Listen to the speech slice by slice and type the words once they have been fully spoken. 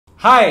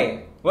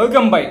Hi,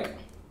 welcome back.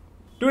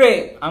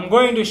 Today I'm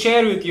going to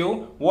share with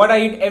you what I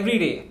eat every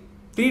day,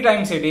 3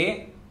 times a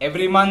day,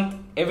 every month,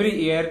 every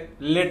year,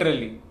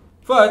 literally.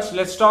 First,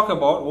 let's talk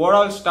about what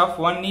all stuff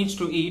one needs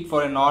to eat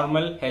for a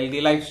normal,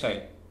 healthy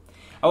lifestyle.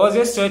 I was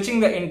just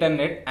searching the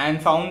internet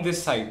and found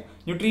this site,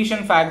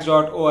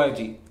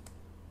 nutritionfacts.org.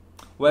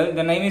 Well,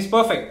 the name is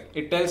perfect.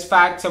 It tells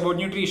facts about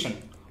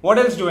nutrition. What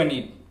else do I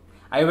need?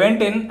 I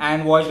went in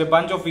and watched a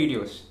bunch of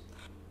videos.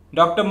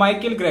 Dr.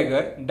 Michael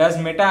Greger does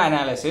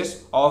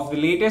meta-analysis of the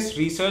latest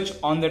research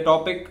on the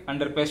topic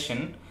under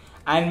question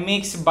and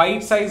makes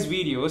bite-sized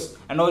videos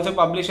and also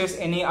publishes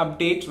any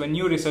updates when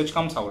new research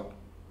comes out.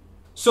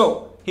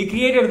 So, he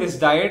created this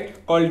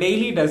diet called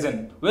Daily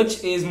Dozen,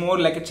 which is more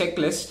like a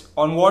checklist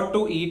on what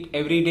to eat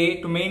every day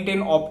to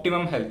maintain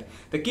optimum health.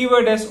 The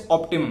keyword is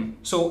optimum.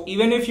 So,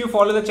 even if you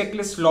follow the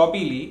checklist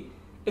sloppily,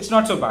 it's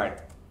not so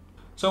bad.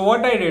 So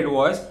what I did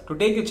was to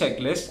take the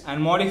checklist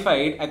and modify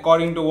it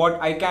according to what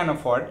I can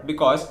afford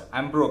because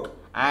I'm broke,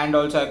 and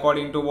also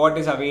according to what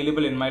is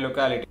available in my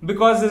locality,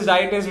 because this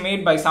diet is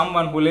made by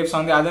someone who lives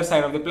on the other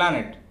side of the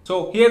planet.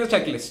 So here's the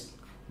checklist.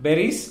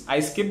 Berries,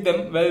 I skip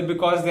them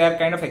because they are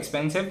kind of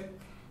expensive.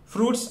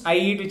 Fruits, I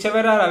eat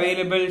whichever are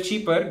available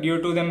cheaper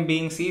due to them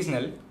being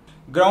seasonal.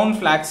 Ground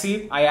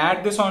flaxseed, I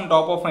add this on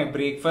top of my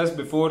breakfast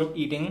before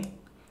eating.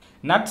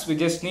 Nuts, we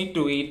just need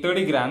to eat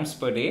 30 grams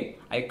per day.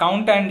 I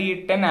count and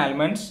eat 10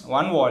 almonds,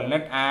 1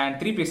 walnut and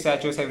 3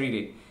 pistachios every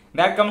day.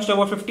 That comes to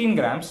about 15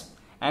 grams.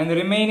 And the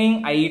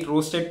remaining, I eat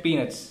roasted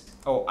peanuts.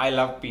 Oh, I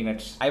love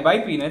peanuts. I buy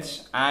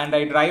peanuts and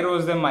I dry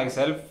roast them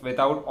myself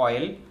without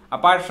oil.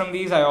 Apart from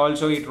these, I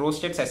also eat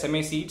roasted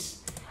sesame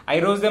seeds.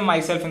 I roast them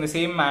myself in the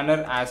same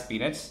manner as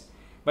peanuts.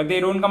 But they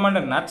don't come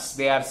under nuts,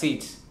 they are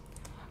seeds.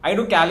 I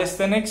do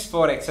calisthenics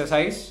for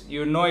exercise.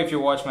 You know if you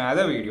watch my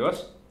other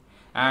videos.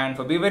 And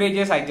for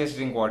beverages, I just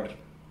drink water.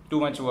 Too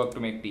much work to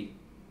make tea.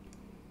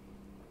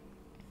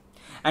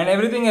 And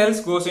everything else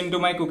goes into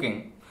my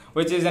cooking,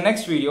 which is the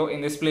next video in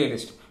this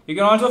playlist. You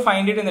can also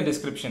find it in the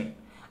description.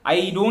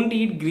 I don't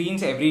eat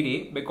greens every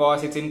day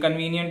because it's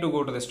inconvenient to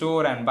go to the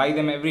store and buy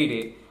them every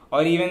day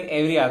or even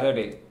every other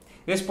day.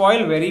 They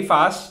spoil very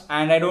fast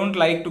and I don't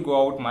like to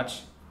go out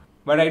much.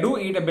 But I do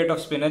eat a bit of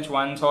spinach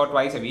once or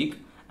twice a week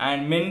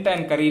and mint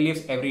and curry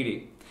leaves every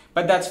day.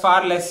 But that's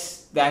far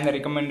less than the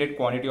recommended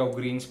quantity of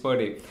greens per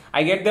day.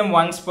 I get them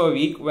once per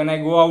week when I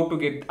go out to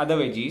get other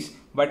veggies,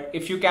 but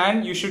if you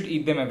can, you should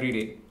eat them every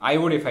day. I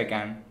would if I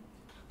can.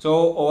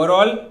 So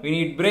overall, we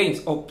need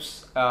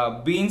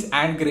beans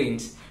and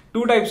grains.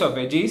 2 types of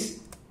veggies,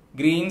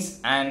 greens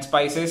and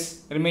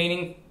spices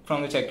remaining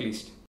from the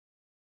checklist.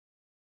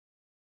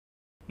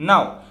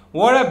 Now,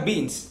 what are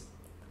beans?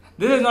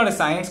 This is not a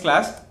science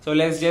class, so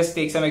let's just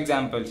take some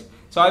examples.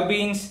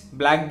 Soybeans,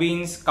 black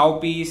beans,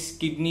 cowpeas,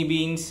 kidney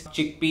beans,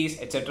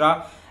 chickpeas,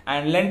 etc.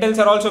 And lentils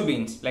are also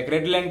beans like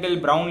red lentil,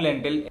 brown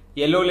lentil,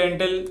 yellow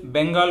lentil,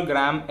 Bengal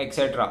gram,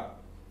 etc.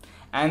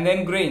 And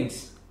then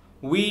grains,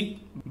 wheat,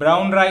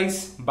 brown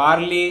rice,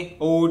 barley,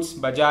 oats,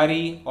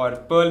 bajari or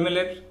pearl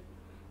millet,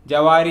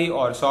 jawari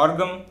or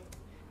sorghum,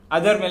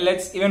 other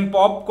millets, even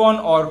popcorn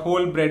or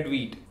whole bread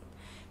wheat.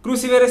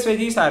 Cruciferous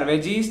veggies are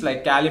veggies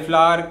like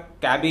cauliflower,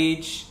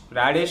 cabbage,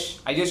 radish.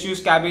 I just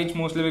use cabbage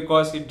mostly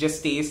because it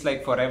just stays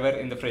like forever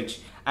in the fridge.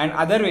 And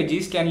other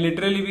veggies can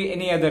literally be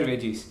any other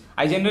veggies.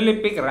 I generally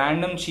pick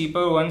random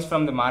cheaper ones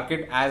from the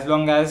market as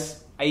long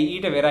as I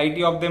eat a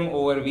variety of them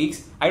over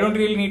weeks. I don't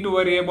really need to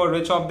worry about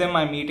which of them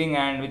I'm eating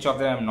and which of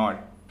them I'm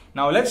not.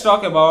 Now let's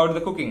talk about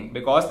the cooking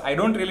because I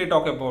don't really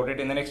talk about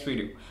it in the next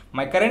video.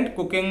 My current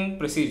cooking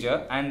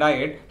procedure and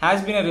diet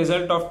has been a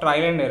result of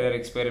trial and error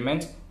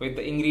experiments with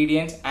the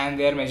ingredients and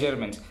their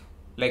measurements.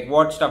 Like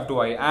what stuff do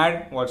I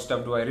add, what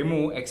stuff do I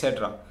remove,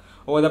 etc.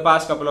 over the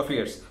past couple of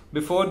years.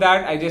 Before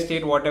that, I just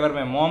ate whatever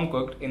my mom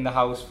cooked in the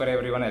house for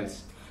everyone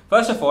else.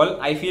 First of all,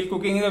 I feel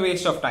cooking is a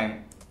waste of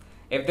time.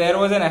 If there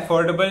was an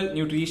affordable,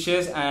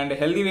 nutritious and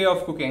healthy way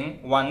of cooking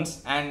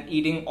once and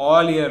eating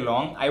all year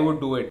long, I would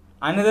do it.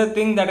 Another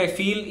thing that I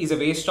feel is a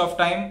waste of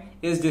time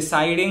is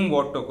deciding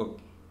what to cook.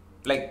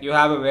 Like you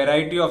have a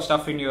variety of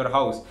stuff in your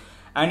house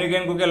and you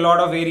can cook a lot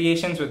of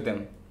variations with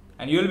them.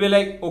 And you'll be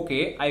like,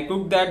 okay, I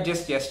cooked that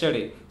just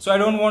yesterday, so I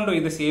don't want to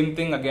eat the same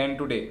thing again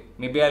today.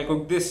 Maybe I'll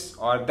cook this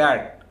or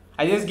that.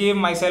 I just gave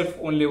myself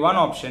only one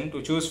option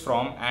to choose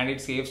from and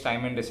it saves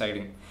time in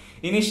deciding.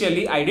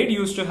 Initially, I did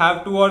used to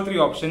have 2 or 3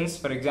 options.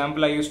 For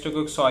example, I used to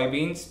cook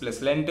soybeans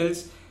plus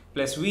lentils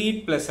plus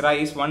wheat plus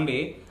rice one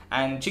day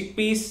and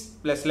chickpeas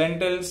plus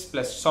lentils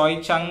plus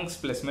soy chunks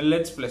plus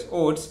millets plus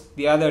oats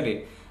the other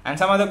day and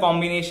some other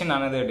combination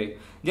another day,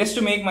 just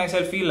to make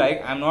myself feel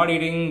like I'm not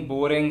eating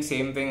boring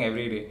same thing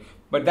every day.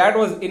 But that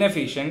was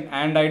inefficient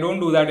and I don't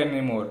do that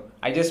anymore.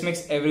 I just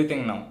mix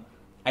everything now.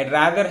 I'd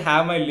rather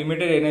have my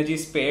limited energy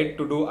spared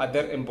to do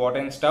other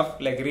important stuff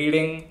like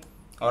reading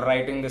or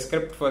writing the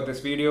script for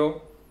this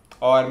video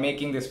or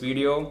making this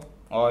video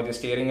or just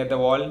staring at the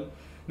wall.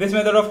 This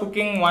method of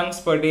cooking once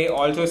per day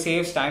also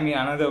saves time in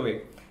another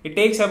way. It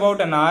takes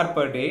about an hour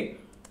per day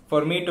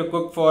for me to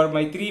cook for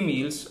my 3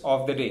 meals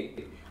of the day.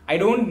 I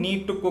don't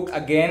need to cook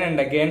again and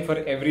again for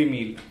every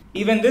meal.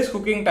 Even this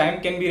cooking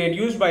time can be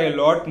reduced by a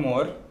lot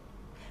more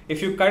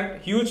if you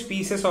cut huge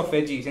pieces of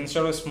veggies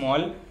instead of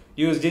small,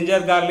 use ginger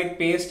garlic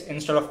paste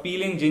instead of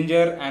peeling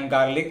ginger and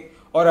garlic,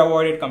 or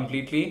avoid it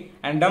completely,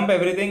 and dump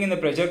everything in the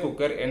pressure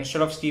cooker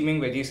instead of steaming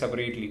veggies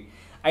separately.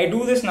 I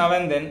do this now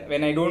and then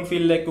when I don't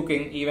feel like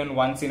cooking even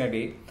once in a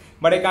day,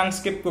 but I can't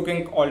skip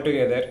cooking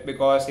altogether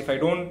because if I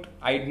don't,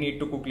 I'd need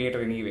to cook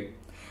later anyway.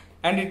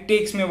 And it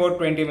takes me about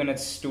 20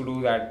 minutes to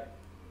do that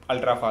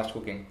ultra fast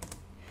cooking.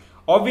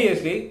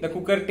 Obviously, the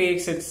cooker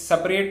takes its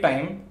separate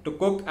time to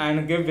cook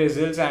and give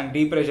whistles and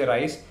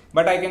depressurize,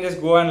 but I can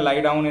just go and lie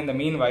down in the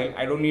meanwhile.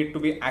 I don't need to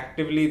be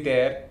actively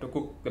there to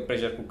cook the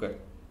pressure cooker.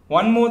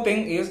 One more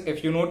thing is,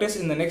 if you notice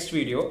in the next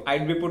video,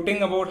 I'd be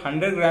putting about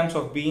 100 grams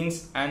of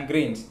beans and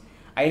grains.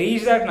 I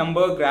reached that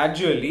number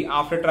gradually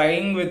after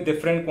trying with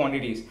different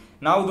quantities.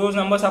 Now those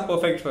numbers are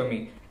perfect for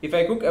me. If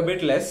I cook a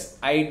bit less,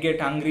 I'd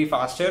get hungry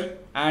faster,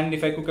 and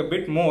if I cook a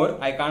bit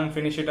more, I can't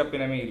finish it up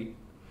in a meal.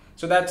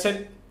 So that's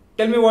it.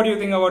 Tell me what you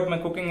think about my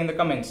cooking in the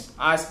comments.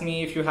 Ask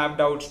me if you have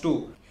doubts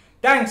too.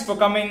 Thanks for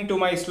coming to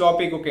my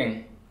sloppy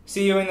cooking.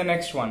 See you in the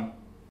next one.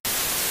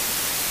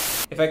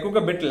 If I cook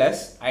a bit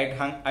less,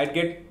 I'd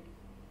get.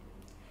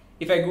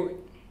 If I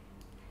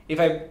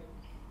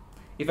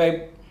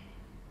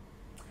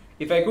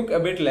cook a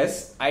bit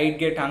less, I'd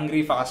get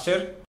hungry faster.